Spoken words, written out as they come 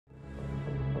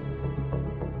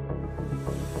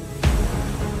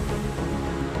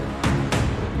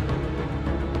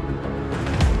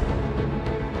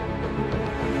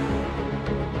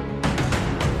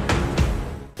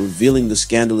revealing the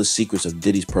scandalous secrets of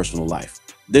Diddy's personal life.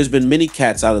 There's been many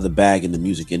cats out of the bag in the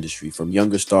music industry, from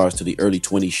younger stars to the early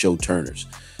 20s show turners.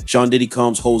 Sean Diddy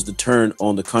Combs holds the turn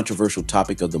on the controversial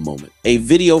topic of the moment. A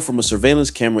video from a surveillance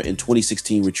camera in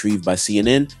 2016 retrieved by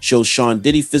CNN shows Sean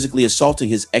Diddy physically assaulting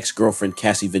his ex-girlfriend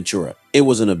Cassie Ventura. It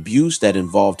was an abuse that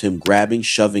involved him grabbing,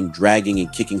 shoving, dragging,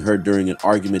 and kicking her during an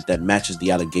argument that matches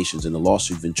the allegations in the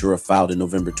lawsuit Ventura filed in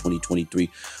November 2023,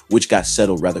 which got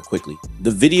settled rather quickly.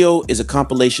 The video is a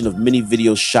compilation of many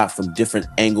videos shot from different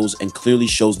angles and clearly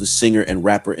shows the singer and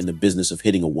rapper in the business of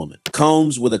hitting a woman.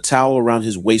 Combs, with a towel around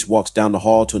his waist, walks down the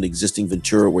hall to an existing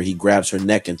Ventura where he grabs her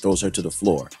neck and throws her to the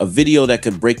floor. A video that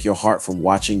could break your heart from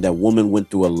watching. That woman went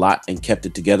through a lot and kept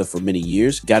it together for many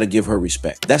years. Gotta give her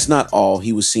respect. That's not all.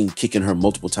 He was seen kicking her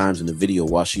multiple times in the video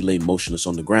while she lay motionless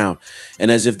on the ground. And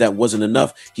as if that wasn't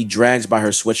enough, he drags by her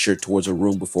sweatshirt towards her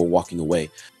room before walking away.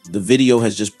 The video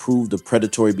has just proved the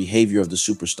predatory behavior of the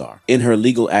superstar. In her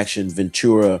legal action,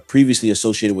 Ventura, previously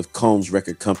associated with Combs'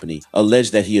 record company,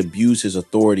 alleged that he abused his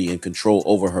authority and control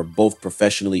over her both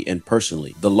professionally and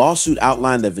personally. The lawsuit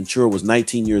outlined that Ventura was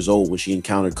 19 years old when she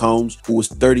encountered Combs, who was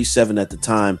 37 at the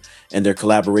time, and their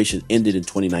collaboration ended in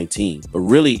 2019. But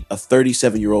really, a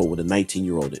 37-year-old with a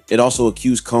 19-year-old. It also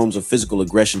accused Combs of physical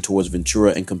aggression towards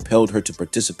Ventura and compelled her to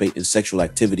participate in sexual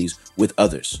activities with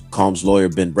others. Combs' lawyer,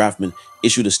 Ben Brafman,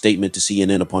 issued a statement to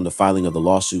CNN upon the filing of the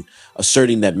lawsuit,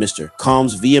 asserting that Mr.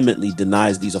 Combs vehemently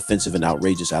denies these offensive and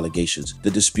outrageous allegations.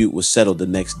 The dispute was settled the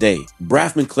next day.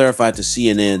 Brafman clarified to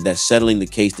CNN that settling the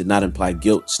case did not imply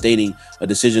guilt, stating a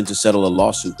decision to settle a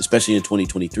lawsuit, especially in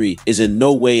 2023, is in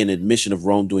no way an admission of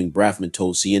wrongdoing, Brafman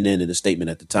told CNN in a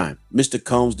statement at the time. Mr.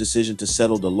 Combs' decision to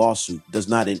settle the lawsuit does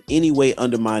not in any way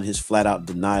undermine his flat-out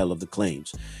denial of the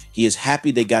claims. He is happy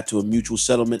they got to a mutual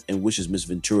settlement and wishes Ms.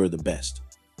 Ventura the best.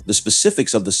 The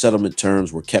specifics of the settlement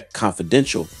terms were kept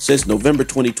confidential. Since November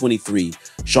 2023,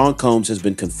 Sean Combs has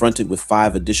been confronted with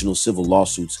 5 additional civil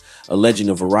lawsuits alleging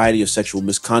a variety of sexual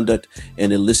misconduct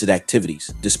and illicit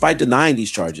activities. Despite denying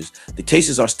these charges, the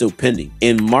cases are still pending.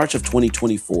 In March of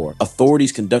 2024,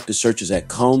 authorities conducted searches at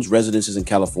Combs' residences in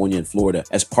California and Florida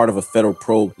as part of a federal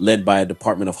probe led by a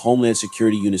Department of Homeland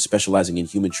Security unit specializing in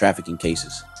human trafficking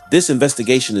cases. This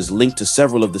investigation is linked to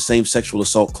several of the same sexual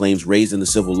assault claims raised in the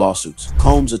civil lawsuits.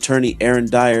 Combs' attorney Aaron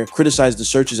Dyer criticized the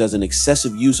searches as an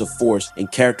excessive use of force and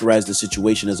characterized the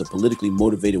situation as a politically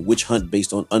motivated witch hunt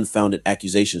based on unfounded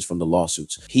accusations from the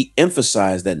lawsuits. He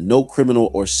emphasized that no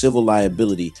criminal or civil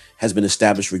liability has been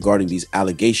established regarding these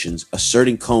allegations,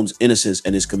 asserting Combs' innocence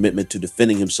and his commitment to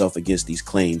defending himself against these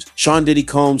claims. Sean Diddy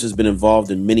Combs has been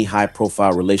involved in many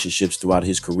high-profile relationships throughout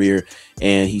his career,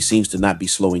 and he seems to not be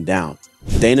slowing down.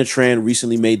 Dana Tran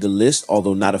recently made the list,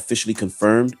 although not officially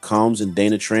confirmed. Combs and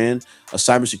Dana Tran, a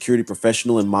cybersecurity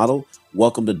professional and model,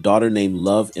 welcomed a daughter named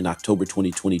Love in October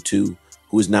 2022,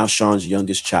 who is now Sean's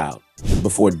youngest child.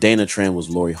 Before Dana Tran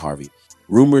was Lori Harvey.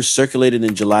 Rumors circulated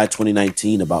in July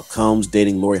 2019 about Combs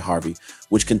dating Lori Harvey,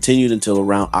 which continued until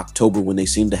around October when they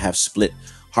seemed to have split.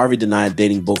 Harvey denied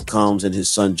dating both Combs and his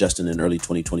son Justin in early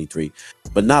 2023.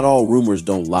 But not all rumors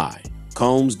don't lie.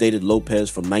 Combs dated Lopez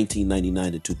from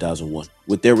 1999 to 2001,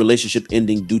 with their relationship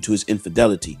ending due to his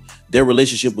infidelity. Their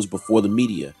relationship was before the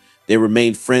media. They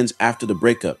remained friends after the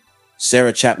breakup.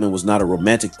 Sarah Chapman was not a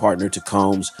romantic partner to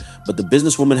Combs, but the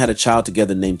businesswoman had a child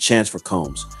together named Chance for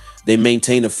Combs. They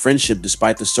maintained a friendship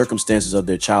despite the circumstances of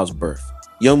their child's birth.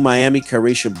 Young Miami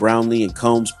Caresha Brownlee and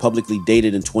Combs publicly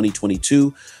dated in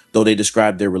 2022, though they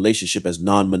described their relationship as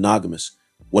non-monogamous.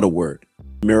 What a word.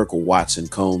 Miracle Watts and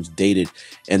Combs dated,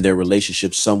 and their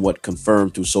relationship somewhat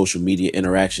confirmed through social media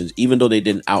interactions, even though they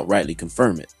didn't outrightly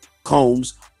confirm it.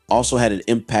 Combs also had an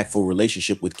impactful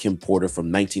relationship with Kim Porter from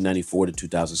 1994 to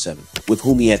 2007, with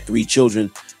whom he had 3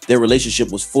 children. Their relationship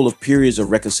was full of periods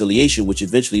of reconciliation, which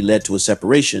eventually led to a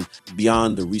separation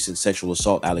beyond the recent sexual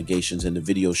assault allegations and the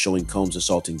video showing Combs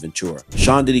assaulting Ventura.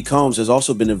 Sean Diddy Combs has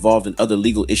also been involved in other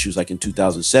legal issues, like in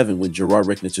 2007 when Gerard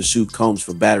Ricknitzer sued Combs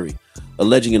for battery,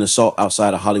 alleging an assault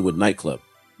outside a Hollywood nightclub.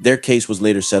 Their case was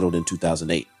later settled in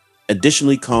 2008.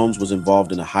 Additionally, Combs was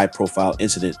involved in a high-profile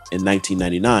incident in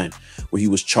 1999 where he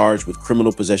was charged with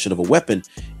criminal possession of a weapon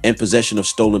and possession of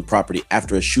stolen property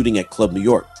after a shooting at Club New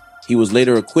York. He was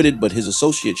later acquitted, but his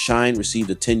associate Shine received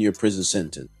a 10-year prison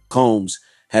sentence. Combs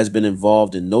has been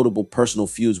involved in notable personal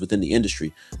feuds within the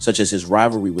industry, such as his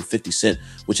rivalry with 50 Cent,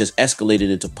 which has escalated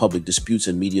into public disputes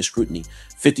and media scrutiny.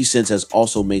 50 Cent has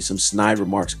also made some snide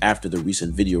remarks after the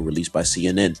recent video released by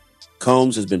CNN.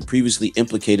 Combs has been previously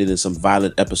implicated in some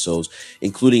violent episodes,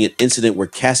 including an incident where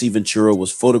Cassie Ventura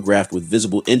was photographed with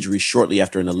visible injuries shortly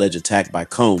after an alleged attack by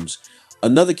Combs.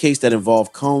 Another case that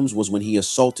involved Combs was when he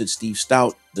assaulted Steve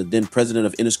Stout, the then president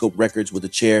of Interscope Records, with a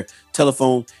chair,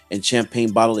 telephone, and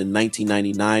champagne bottle in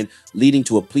 1999, leading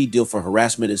to a plea deal for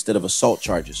harassment instead of assault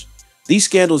charges. These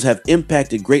scandals have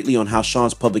impacted greatly on how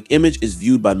Sean's public image is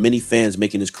viewed by many fans,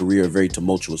 making his career a very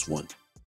tumultuous one.